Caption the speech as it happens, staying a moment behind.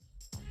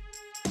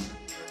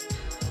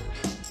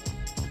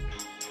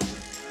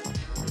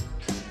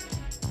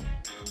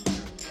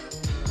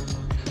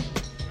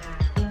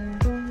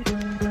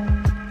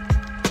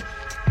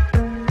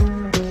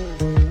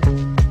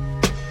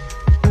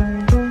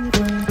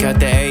Got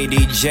the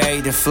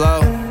ADJ, the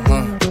flow.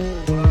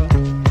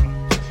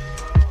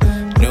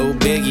 No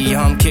biggie,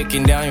 I'm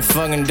kicking down your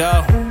fucking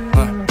door.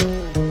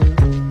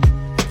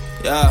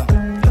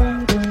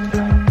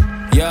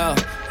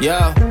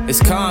 Yo,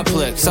 it's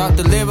complex, off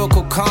the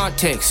lyrical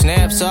context.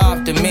 Snaps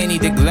off the mini,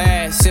 the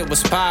glass, it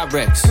was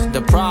Pyrex.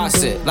 The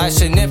process, like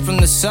Chanel from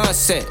the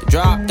sunset.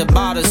 Drop the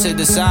bottles to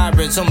the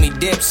sirens, on me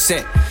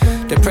dipset.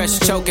 The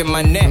pressure choking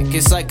my neck,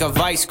 it's like a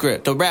vice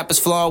grip. The rappers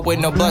flowing with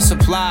no blood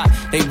supply,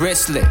 they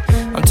wristlet.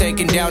 I'm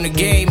taking down the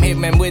game,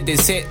 hitman with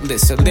his hit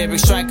list. The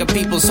lyrics striking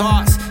people's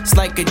hearts, it's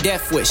like a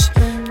death wish.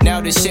 Now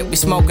the shit we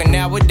smoking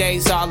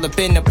nowadays, all up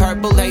in the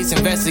purple haze.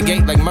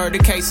 Investigate like murder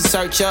cases,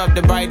 search of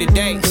the brighter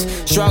days.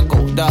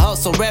 Struggle, the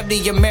hustle, rev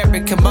the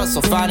American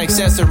muscle. Find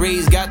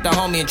accessories, got the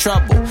homie in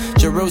trouble.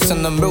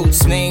 Jerusalem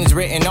roots, names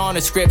written on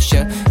the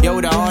scripture.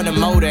 Yoda on the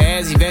motor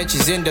as he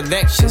ventures into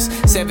lectures.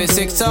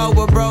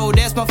 760, bro,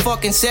 that's my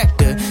fucking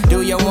sector.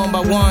 Do your one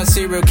by one,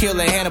 serial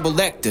killer Hannibal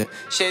Lecter.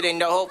 Shit ain't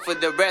no hope for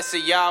the rest of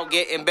y'all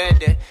getting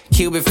better.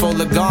 Cuban full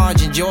of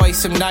ganja, enjoy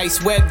some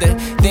nice weather.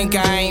 Think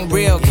I ain't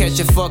real, catch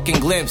a fucking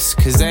glimpse.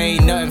 Cause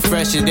ain't nothing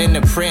fresher than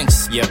the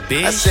Prince, yeah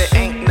bitch. I said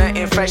ain't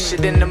nothing fresher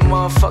than the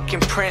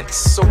motherfucking Prince.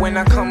 So when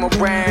I come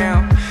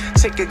around,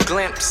 take a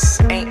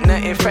glimpse. Ain't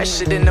nothing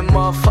fresher than the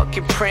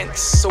motherfucking Prince.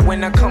 So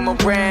when I come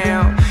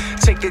around,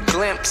 take a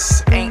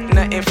glimpse. Ain't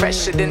nothing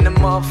fresher than the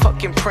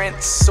motherfucking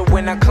Prince. So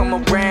when I come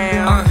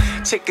around,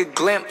 take a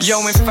glimpse.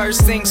 Yo, and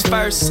first things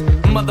first,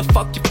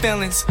 motherfuck your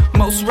feelings.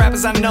 Most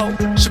rappers I know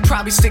should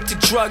probably stick to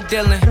drug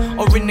dealing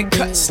or in the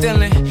cut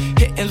stealing.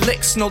 Hitting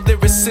licks, no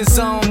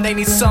lyricism. They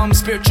need some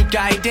spiritual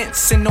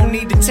guidance and no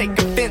need to take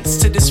offense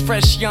to this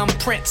fresh young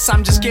prince.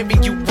 I'm just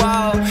giving you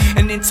all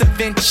an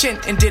intervention.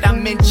 And did I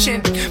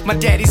mention my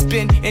daddy's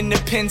been in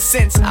the pen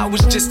since I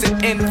was just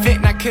an infant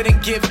and I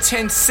couldn't give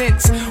 10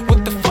 cents.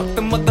 What the fuck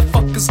the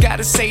motherfuckers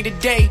gotta say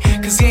today?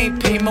 Cause he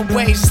ain't paid my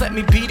wage, just let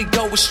me be to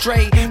go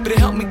astray. But it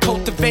helped me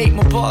cultivate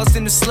more bars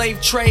in the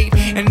slave trade.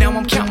 And now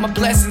I'm counting my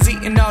blessings,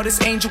 eating all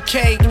this angel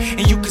cake.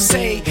 And you can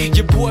say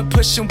your boy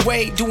pushing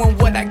weight, doing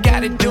what I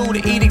gotta do to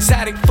eat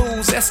exotic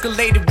foods.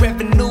 Escalated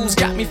revenues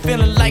got me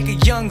feeling like a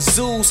young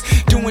Zeus,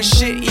 doing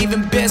shit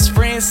even best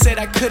friends said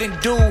I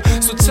couldn't do.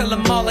 So tell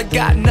them all I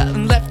got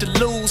nothing left to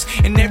lose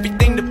and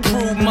everything to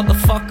prove,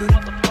 motherfucker.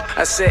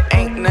 I said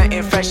ain't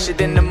nothing fresher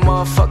than the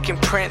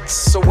motherfucking Prince.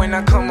 So when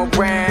I come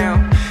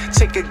around,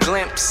 take a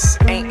glimpse.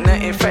 Ain't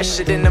nothing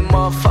fresher than the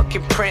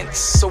motherfucking Prince.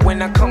 So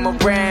when I come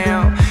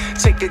around,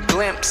 take a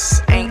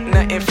glimpse. Ain't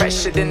nothing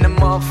fresher than the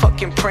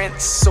motherfucking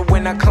Prince. So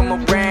when I come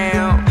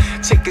around,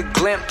 take a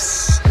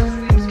glimpse.